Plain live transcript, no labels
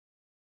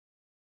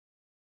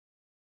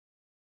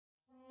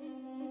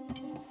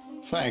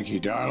Thank you,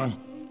 darling.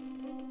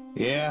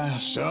 Yeah,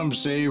 some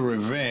say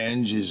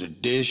revenge is a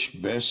dish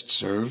best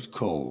served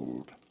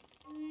cold.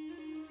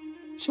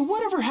 So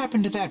whatever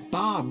happened to that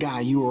Bob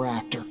guy you were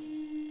after?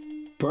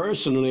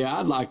 Personally,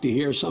 I'd like to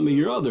hear some of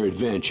your other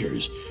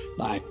adventures.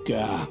 Like,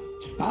 I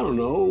don't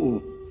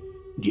know,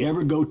 did you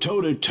ever go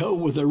toe-to-toe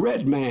with a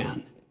red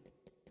man?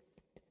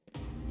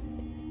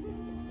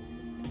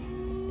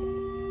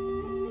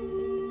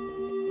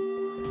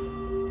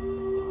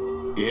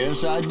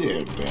 Yes, I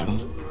did,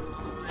 Ben.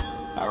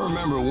 I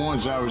remember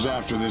once I was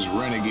after this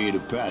renegade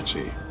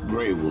Apache,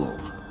 Grey Wolf.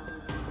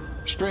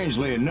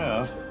 Strangely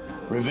enough,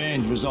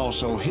 revenge was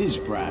also his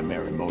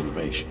primary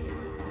motivation.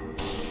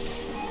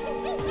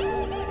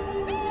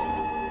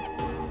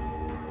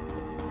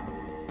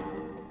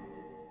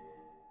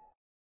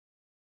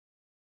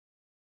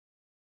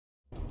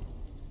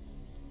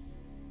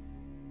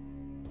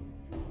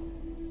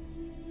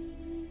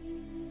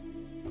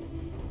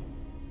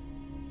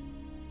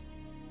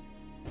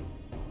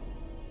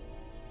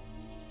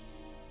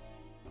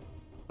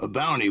 A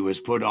bounty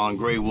was put on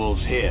Grey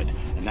Wolf's head,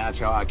 and that's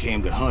how I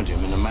came to hunt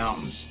him in the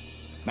mountains.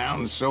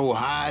 Mountains so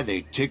high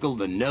they tickled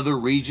the nether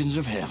regions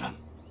of heaven.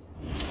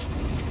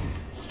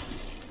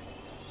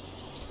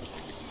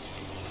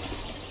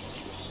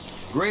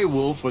 Grey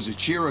Wolf was a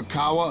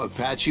Chiricahua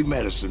Apache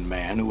medicine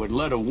man who had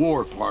led a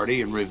war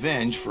party in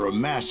revenge for a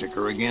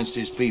massacre against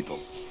his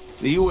people.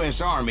 The U.S.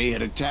 Army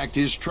had attacked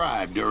his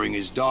tribe during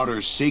his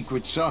daughter's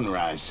secret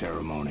sunrise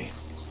ceremony,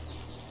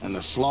 and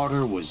the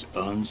slaughter was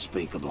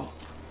unspeakable.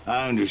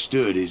 I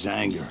understood his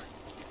anger,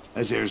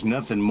 as there's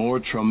nothing more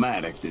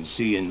traumatic than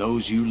seeing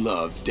those you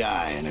love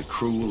die in a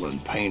cruel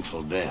and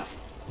painful death.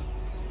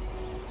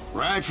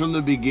 Right from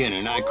the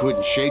beginning, I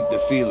couldn't shake the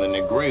feeling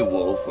that Grey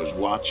Wolf was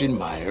watching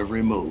my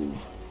every move.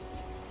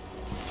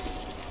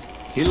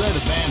 He led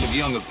a band of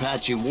young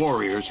Apache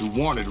warriors who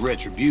wanted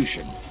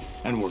retribution,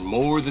 and were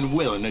more than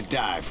willing to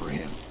die for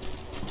him.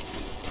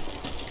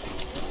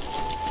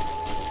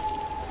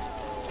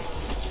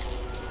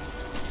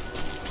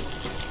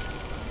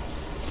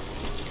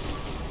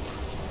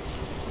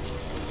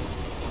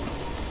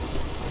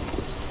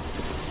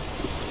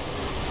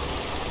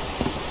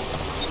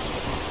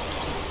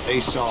 They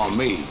saw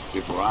me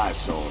before I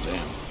saw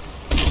them.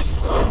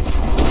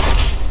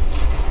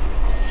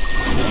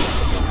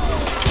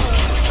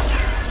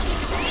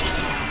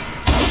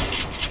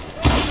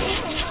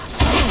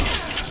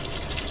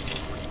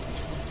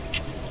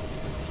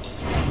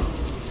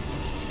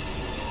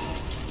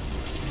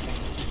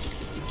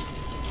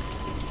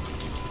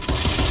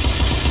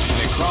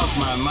 And it crossed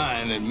my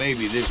mind that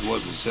maybe this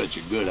wasn't such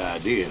a good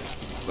idea.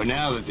 But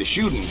now that the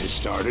shooting had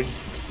started,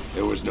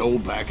 there was no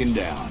backing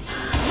down.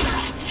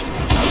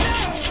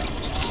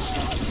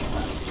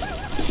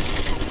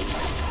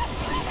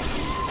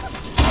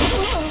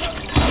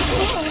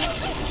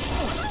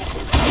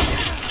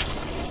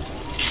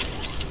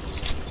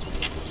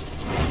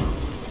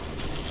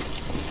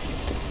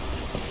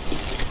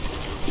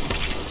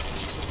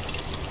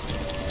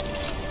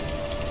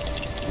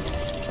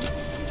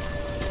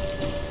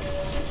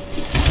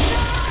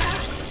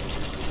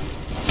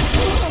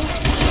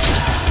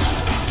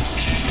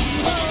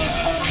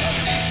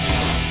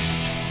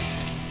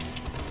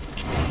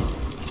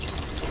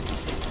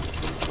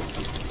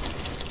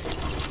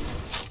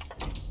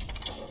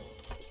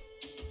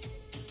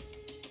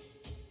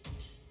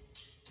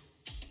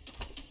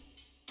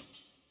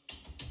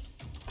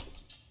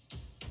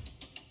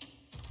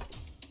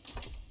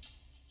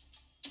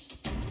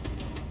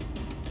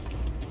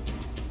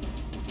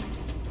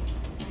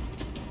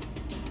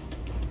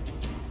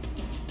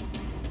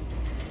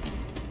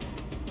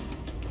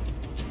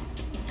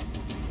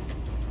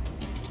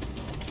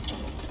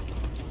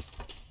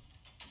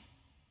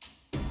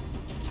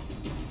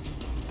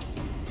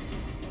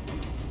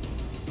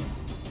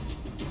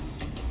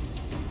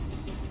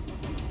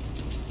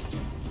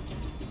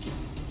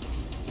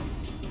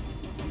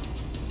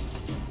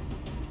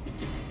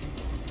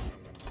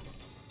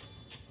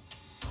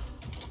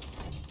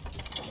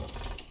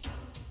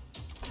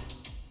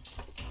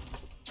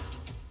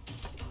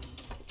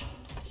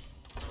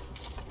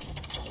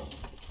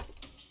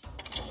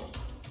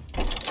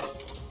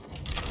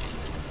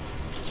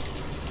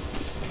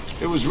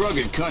 It was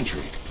rugged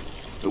country,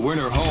 the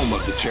winter home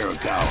of the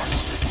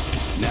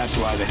Chiricahuas, and that's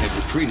why they had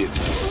retreated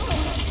there.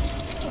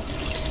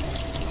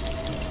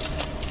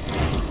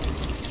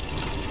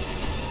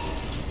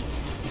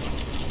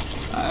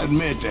 I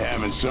admit to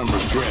having some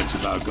regrets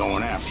about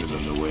going after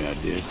them the way I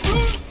did.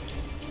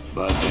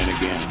 But then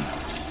again,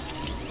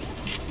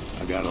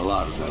 I got a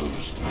lot of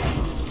those.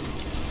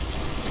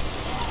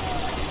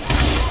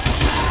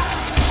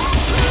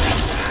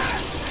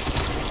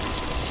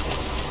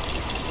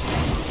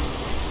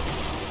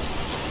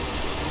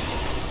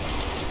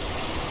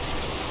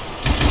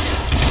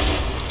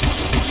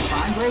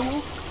 Grey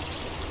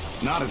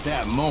Wolf? Not at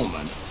that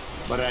moment,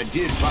 but I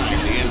did find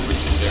the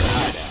entrance to their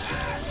hideout.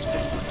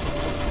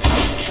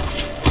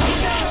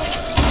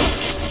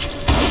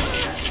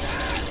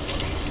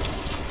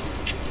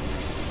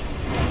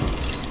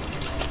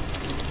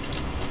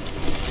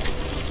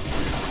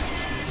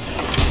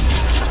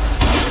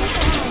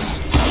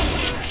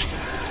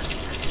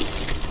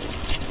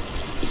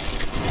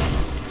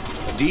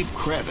 deep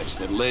crevice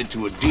that led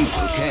to a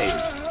deeper cave.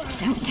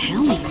 Don't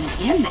tell me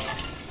you're in there.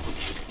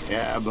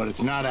 Yeah, but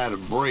it's not out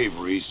of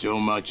bravery so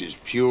much as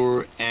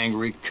pure,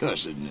 angry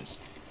cussedness.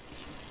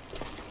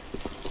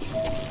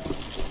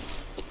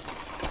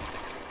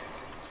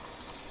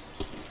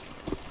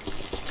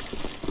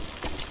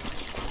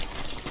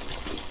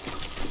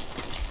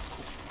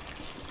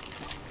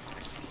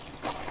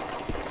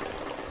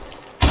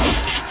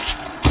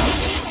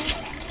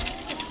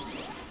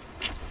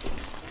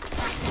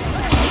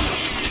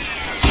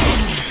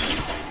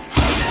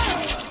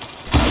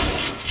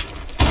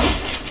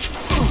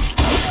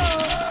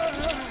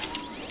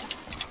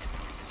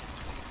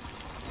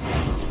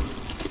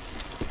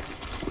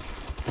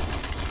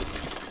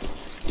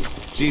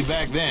 See,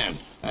 back then,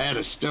 I had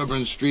a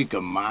stubborn streak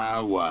a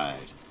mile wide,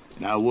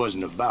 and I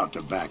wasn't about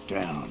to back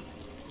down.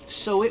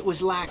 So it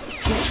was like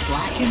pitch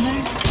black in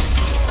there?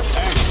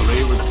 Actually,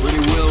 it was pretty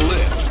well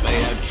lit.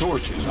 They had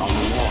torches on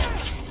the wall.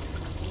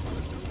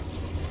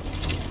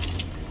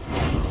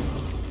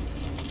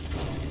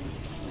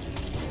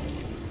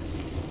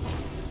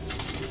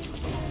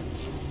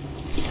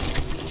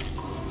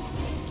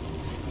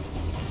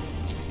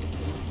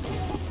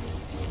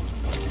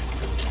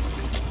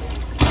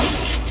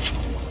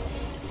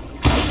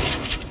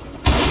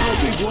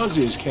 Was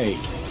his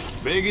cave?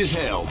 Big as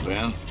hell,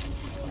 Ben.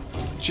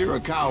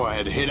 Chiricahua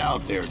had hid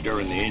out there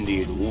during the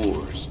Indian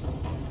Wars.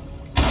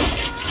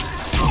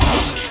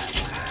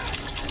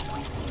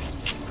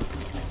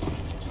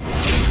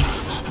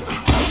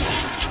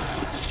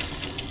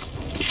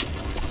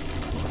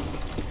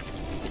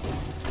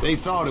 They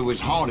thought it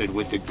was haunted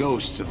with the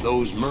ghosts of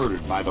those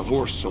murdered by the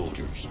horse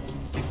soldiers.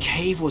 The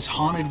cave was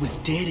haunted with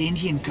dead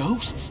Indian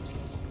ghosts?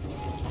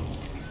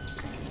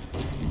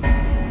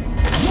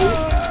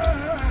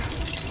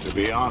 To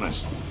be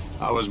honest,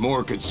 I was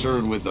more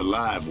concerned with the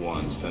live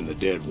ones than the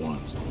dead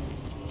ones.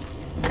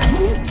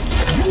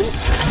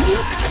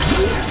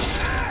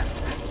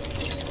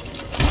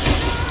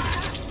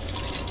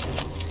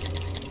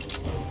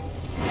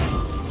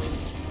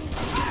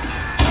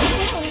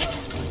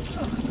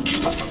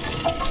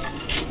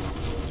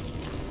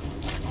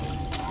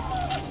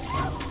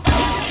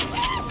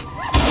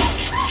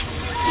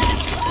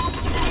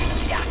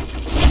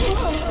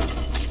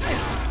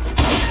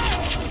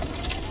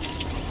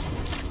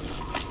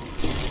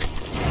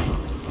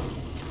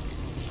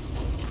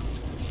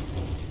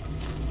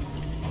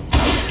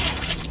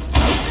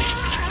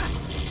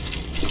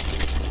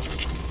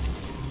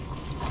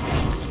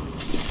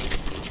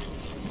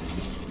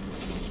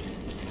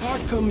 How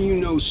come you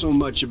know so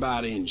much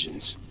about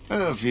engines?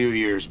 A few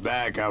years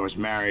back, I was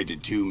married to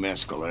 2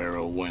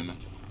 Mescalero women.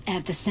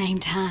 At the same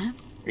time?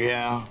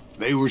 Yeah,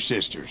 they were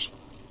sisters.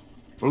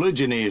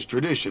 Polygyny is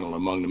traditional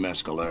among the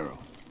Mescalero.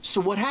 So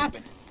what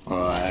happened?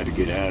 Oh, I had to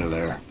get out of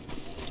there.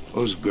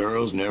 Those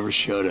girls never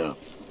shut up.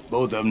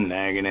 Both of them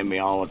nagging at me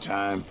all the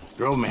time.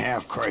 Drove me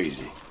half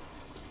crazy.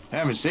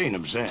 Haven't seen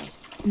them since.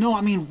 No,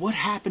 I mean, what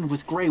happened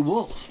with Grey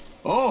Wolf?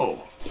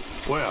 Oh,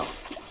 well,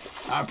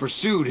 I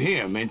pursued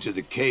him into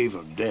the Cave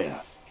of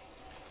Death.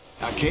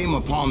 I came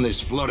upon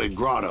this flooded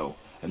grotto,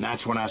 and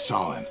that's when I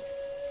saw him.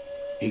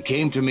 He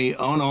came to me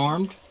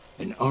unarmed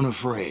and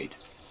unafraid.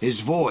 His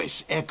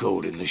voice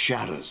echoed in the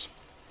shadows,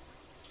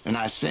 and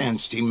I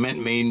sensed he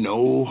meant me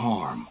no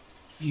harm.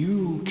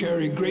 You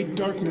carry great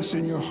darkness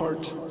in your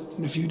heart,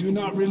 and if you do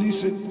not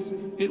release it,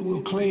 it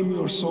will claim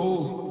your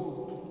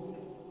soul.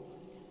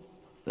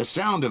 The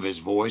sound of his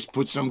voice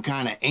put some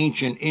kind of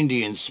ancient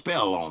Indian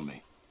spell on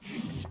me.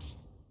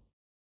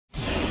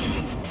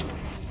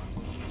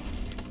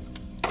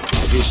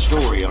 As his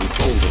story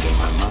unfolded in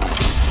my mind,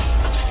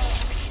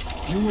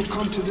 You will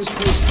come to this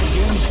place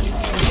again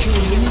and kill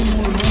many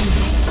more men,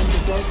 and the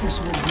darkness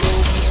will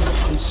grow until it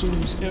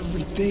consumes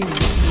everything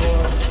that you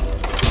are.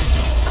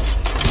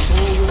 The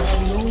soul will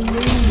have no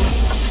rainbow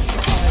if the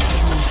eye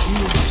have no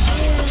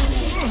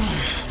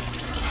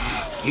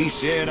tears. he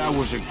said I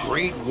was a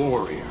great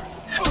warrior,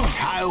 a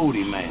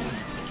coyote man,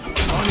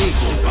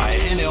 unequaled by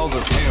any other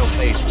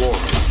pale-faced warrior,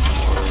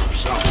 or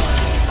something like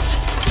that.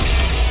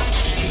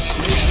 The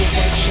snakes will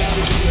fight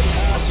shadows of your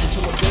past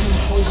until a venom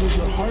poisons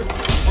your heart,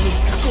 or an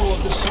echo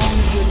of the song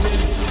of your dead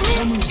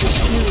summons the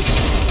spirits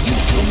deep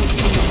from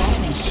within the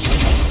mountains.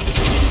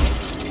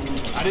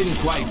 I didn't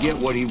quite get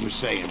what he was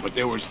saying, but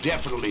there was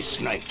definitely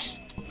snakes.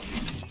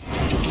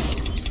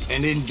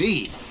 And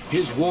indeed,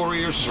 his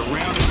warriors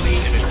surrounded me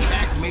and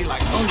attacked me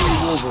like hungry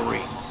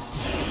wolverines.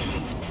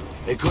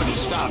 They couldn't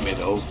stop me,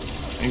 though,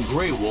 and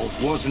Grey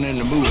Wolf wasn't in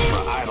the mood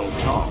for idle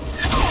talk.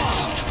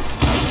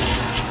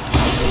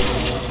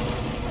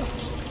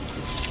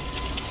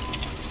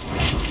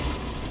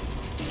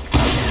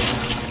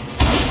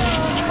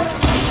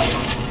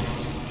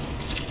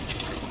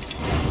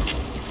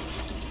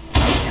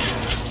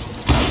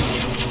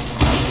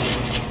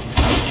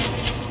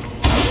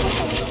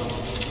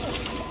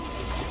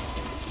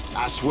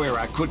 I swear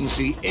I couldn't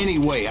see any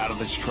way out of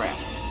this trap.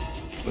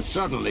 But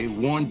suddenly,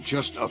 one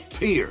just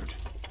appeared.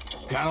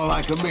 Kind of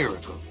like a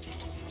miracle.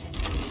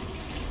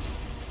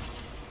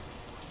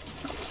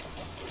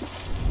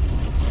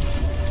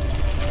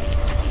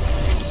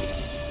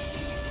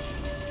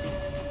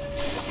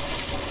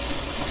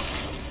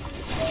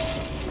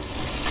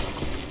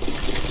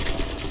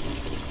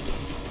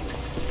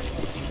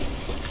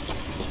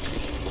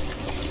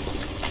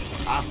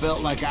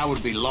 felt like I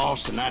would be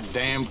lost in that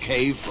damn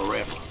cave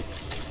forever.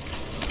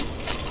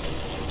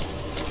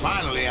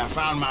 Finally, I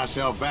found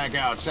myself back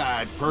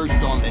outside,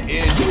 perched on the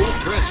edge of a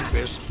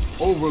precipice,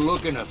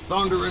 overlooking a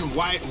thundering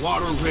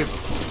whitewater river.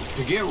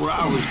 To get where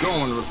I was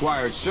going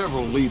required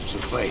several leaps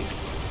of faith,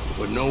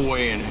 but no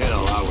way in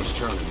hell I was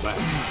turning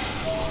back.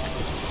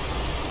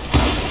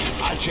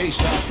 I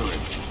chased after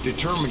him,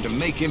 determined to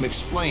make him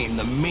explain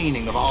the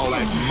meaning of all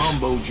that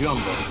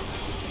mumbo-jumbo.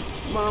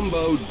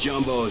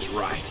 Mumbo-jumbo is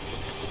right.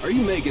 Are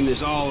you making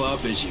this all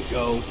up as you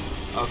go?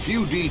 A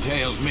few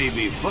details may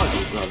be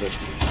fuzzy, brother,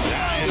 but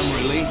I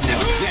am relating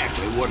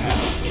exactly what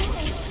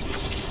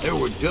happened. There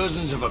were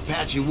dozens of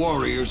Apache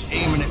warriors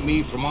aiming at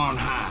me from on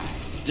high.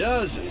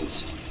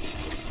 Dozens?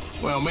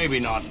 Well,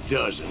 maybe not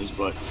dozens,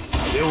 but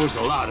there was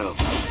a lot of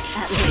them.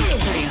 At least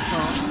 3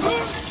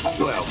 or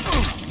 4. Well,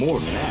 more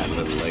than that,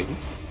 little lady.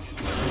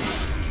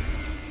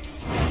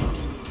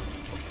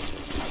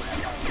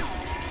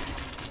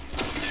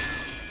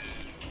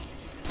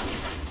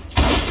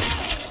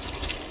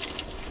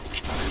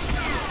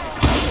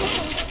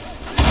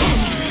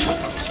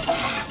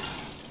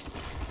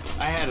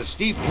 I had a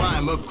steep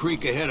climb up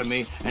creek ahead of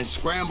me and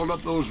scrambled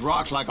up those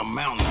rocks like a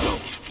mountain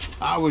goat.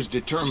 I was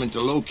determined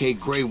to locate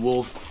Grey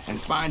Wolf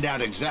and find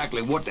out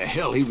exactly what the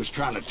hell he was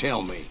trying to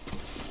tell me.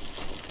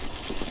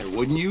 And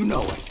wouldn't you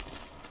know it,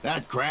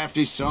 that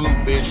crafty son of a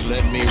bitch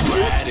led me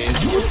right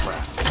into a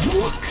trap.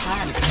 What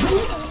kind of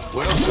trap?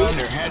 Well, son,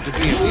 there had to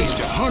be at least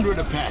 100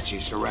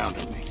 Apaches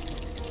surrounding me.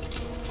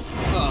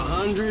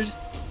 100?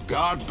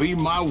 God be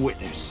my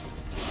witness.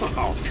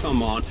 Oh,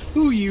 come on.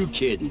 Who are you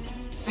kidding?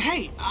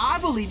 Hey, I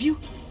believe you.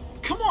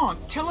 Come on,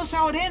 tell us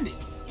how it ended.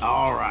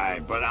 All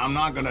right, but I'm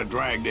not gonna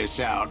drag this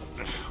out.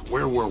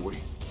 Where were we?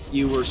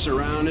 You were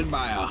surrounded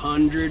by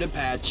 100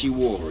 Apache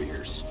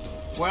warriors.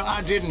 Well,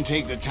 I didn't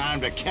take the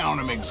time to count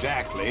them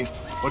exactly,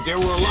 but there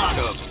were a lot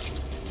of them.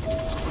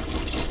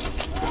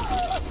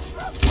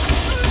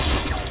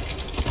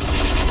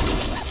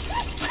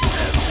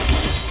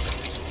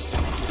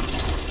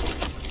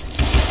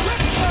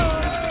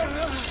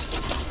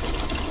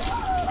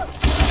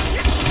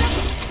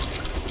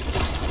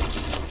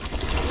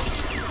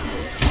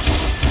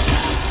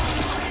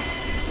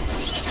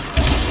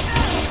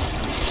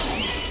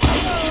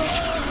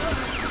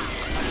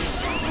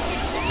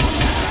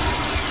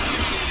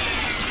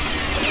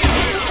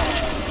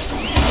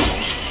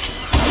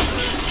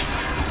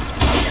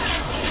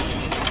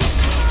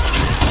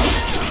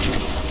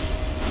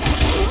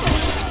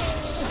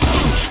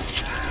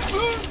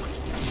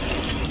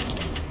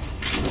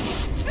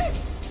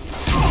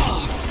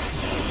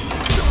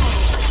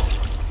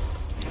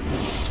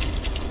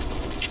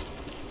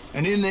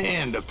 And in the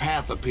end, a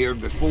path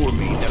appeared before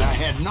me that I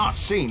had not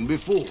seen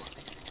before.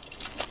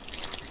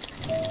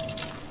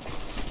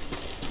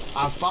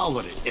 I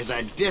followed it as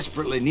I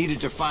desperately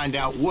needed to find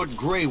out what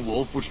Grey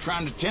Wolf was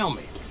trying to tell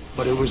me.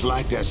 But it was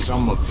like that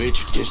son of a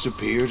bitch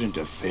disappeared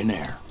into thin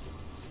air.